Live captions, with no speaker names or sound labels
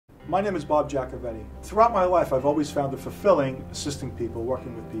My name is Bob Jacovetti. Throughout my life, I've always found it fulfilling assisting people,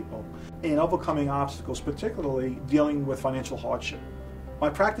 working with people, in overcoming obstacles, particularly dealing with financial hardship. My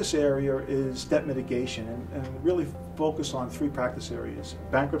practice area is debt mitigation and really focus on three practice areas: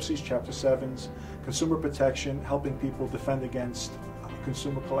 bankruptcies, Chapter 7s, consumer protection, helping people defend against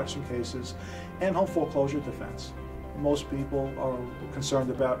consumer collection cases, and home foreclosure defense. Most people are concerned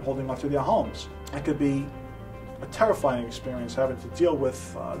about holding on to their homes. It could be a terrifying experience having to deal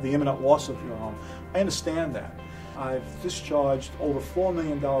with the imminent loss of your home. I understand that. I've discharged over $4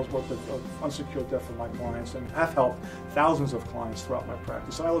 million worth of unsecured debt for my clients and have helped thousands of clients throughout my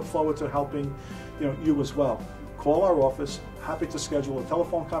practice. And I look forward to helping you as well. Call our office, happy to schedule a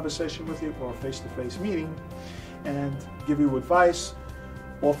telephone conversation with you or a face-to-face meeting and give you advice,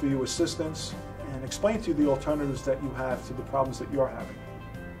 offer you assistance, and explain to you the alternatives that you have to the problems that you're having.